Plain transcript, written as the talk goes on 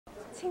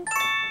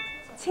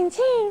请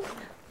进。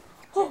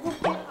哦，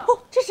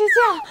这谁接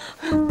啊？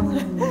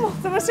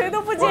怎么谁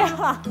都不接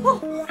啊？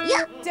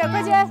姐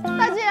快接，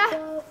大姐。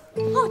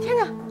哦天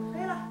哪！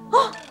没了。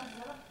哦，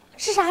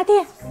是啥的？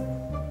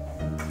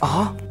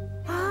啊？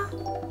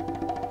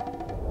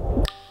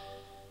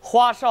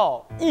花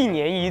少1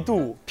年1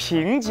度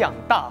评奖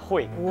大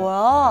会，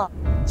哇！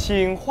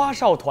请花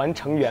少团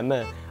成员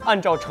们按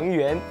照成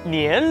员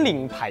年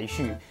龄排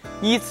序，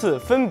依次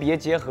分别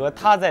结合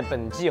他在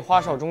本季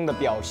花少中的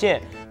表现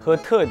和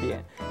特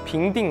点，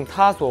评定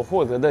他所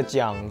获得的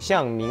奖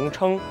项名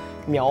称，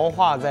描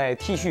画在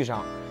T 恤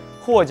上，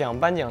获奖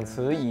颁奖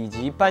词以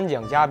及颁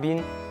奖嘉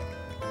宾。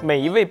每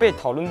一位被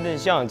讨论对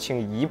象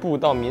请移步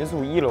到民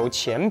宿1楼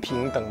前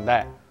屏等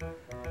待。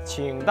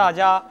请大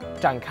家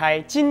展开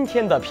今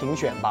天的评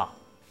选吧。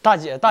大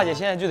姐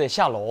现在就得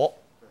下楼，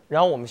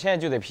然后我们现在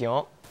就得评。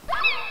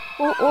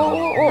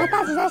我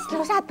大姐在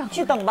楼下等，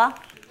去等吧。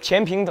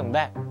前屏等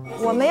待。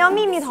我们要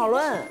秘密讨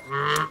论。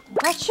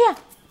来去，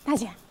大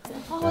姐。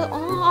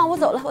我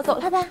走了，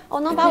拜拜。我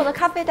能把我的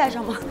咖啡带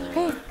上吗？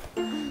可以。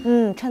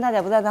趁大姐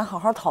不在，咱好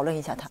好讨论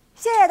一下她。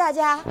谢谢大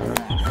家。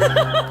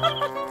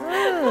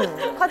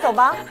快走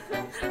吧。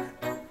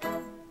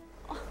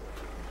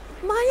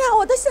妈呀，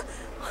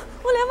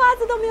我连袜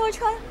子都没有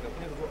穿。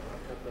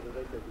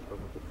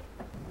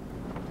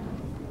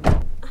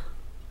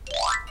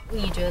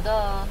你觉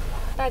得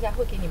大家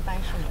会给你颁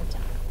什么奖？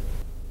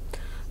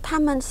他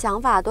们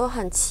想法都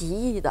很奇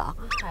异的，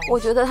我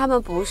觉得他们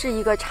不是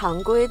一个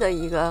常规的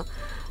一个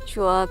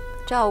说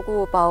照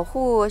顾、保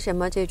护什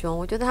么这种，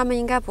我觉得他们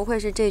应该不会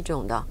是这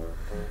种的。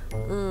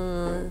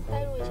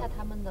带入一下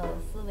他们的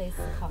思维思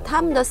考。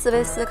他们的思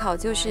维思考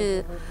就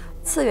是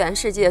次元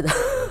世界的，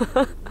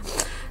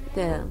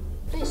对。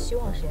最希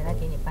望谁来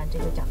给你颁这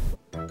个奖？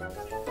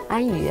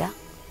安宇。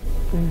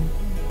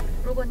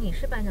如果你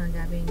是颁奖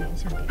嘉宾，你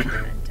想给谁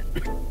颁奖？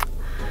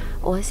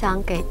我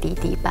想给迪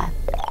迪颁。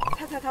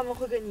猜他们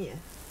会跟你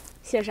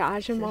写啥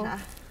是吗？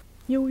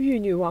忧郁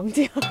女王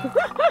奖。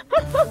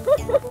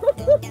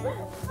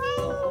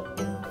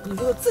你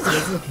这个自己给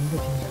自己评奖。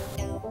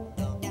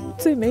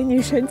最美女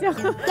神奖。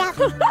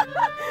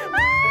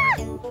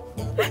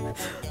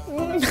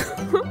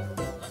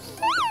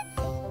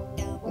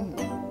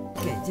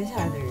给接下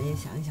来的人也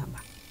想一想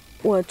吧。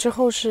我之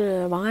后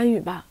是王安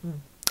宇吧，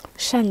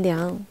善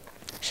良，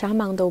啥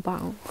忙都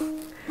帮，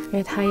因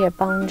为他也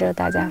帮着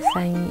大家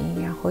翻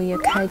译，然后也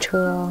开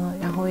车，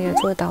然后也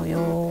做导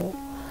游，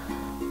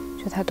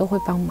就他都会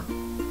帮忙，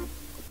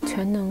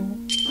全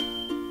能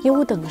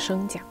优等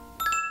生奖。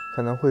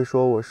可能会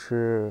说我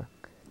是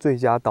最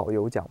佳导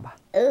游奖吧，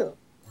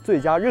最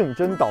佳认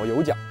真导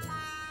游奖，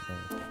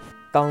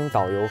当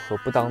导游和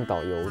不当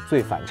导游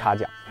最反差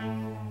奖。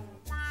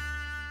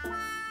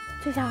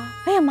最佳，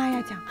哎呀妈呀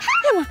奖，哎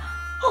呀妈，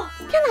哦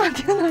天哪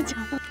天哪奖，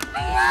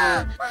哎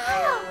呀妈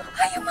呀，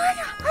哎呀妈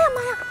呀，哎呀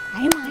妈呀，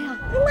哎呀妈呀，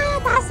哎呀妈呀，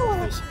打死我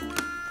了！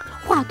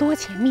话多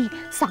钱密，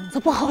嗓子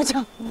不好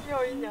讲。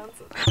妙音娘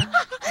子，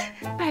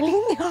百灵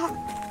鸟。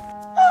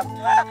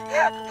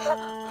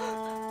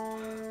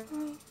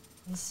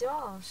你希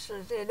望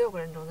是这6个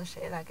人中的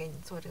谁来给你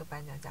做这个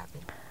颁奖嘉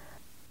宾？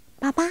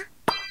爸爸。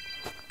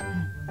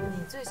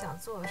你最想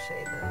做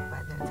谁的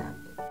颁奖嘉宾？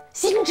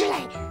辛芷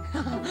蕾，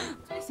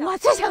我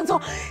最想做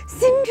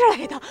辛芷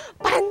蕾的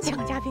颁奖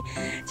嘉宾。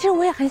其实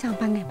我也很想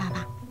颁给爸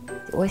爸。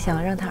我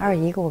想让他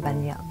21给我颁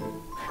奖，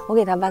我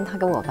给他颁，他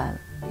给我颁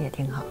也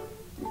挺好。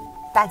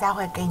大家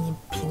会给你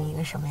评一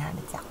个什么样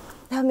的奖？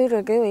他没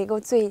准给我一个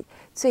最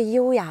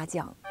优雅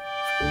奖，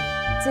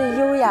最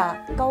优雅、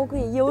高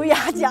贵、优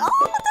雅奖。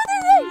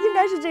对，应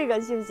该是这个，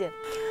信不信？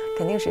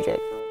肯定是这个。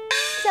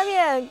下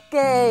面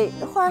给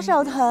花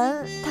少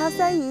团他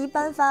3姨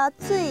颁发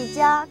最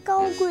佳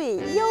高贵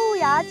优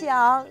雅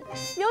奖，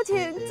有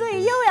请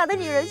最优雅的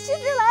女人辛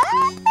芷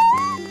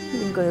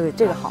蕾。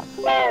这个好。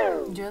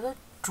你觉得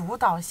主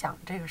导想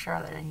这个事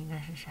儿的人应该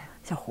是谁？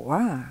小胡啊，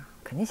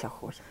肯定小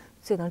胡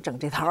最能整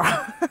这套。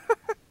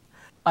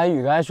安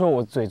宇刚才说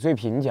我嘴最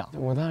贫奖，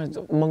我当时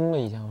就懵了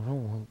一下，我说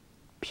我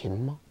贫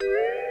吗？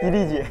迪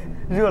丽姐，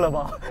热了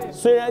吧？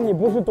虽然你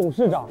不是董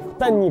事长，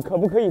但你可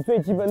不可以最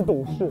基本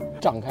懂事？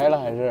长开了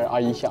还是阿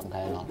姨想开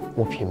了？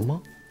我贫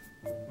吗？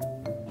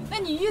那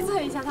你预测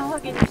一下他会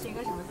给你评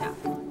个什么奖？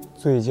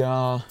最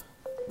佳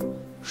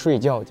睡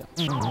觉奖，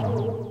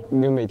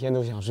你每天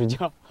都想睡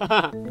觉。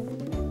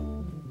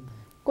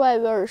怪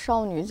味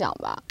少女奖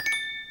吧，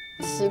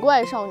奇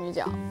怪少女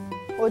奖。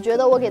我觉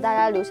得我给大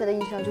家留下的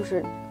印象就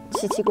是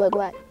奇奇怪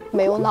怪，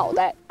没有脑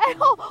袋。哎呦，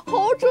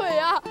好准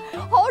呀，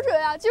好准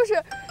呀，就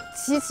是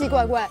奇奇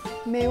怪怪，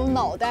没有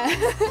脑袋。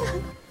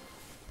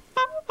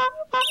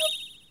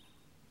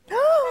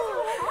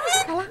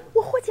好了，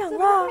我获奖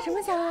了！什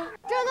么奖啊？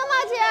真的吗，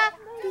姐？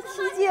第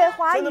7届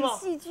华语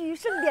戏剧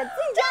盛典最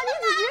佳女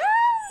主角。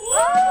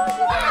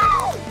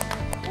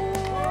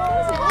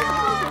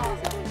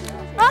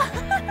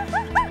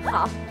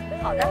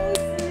好的，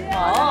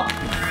好。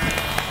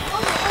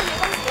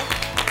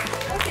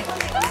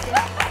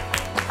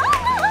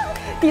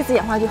第一次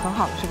演话剧很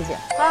好了，是不是姐？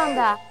棒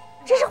的，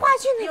这是话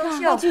剧那个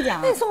话剧奖，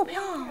那你送我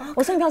票啊！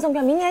我送票，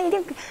明年一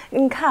定，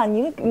你看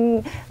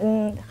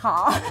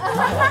好，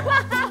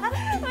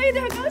我有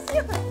点高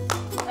兴，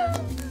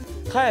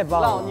太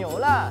棒了，老牛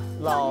了，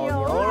老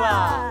牛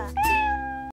了。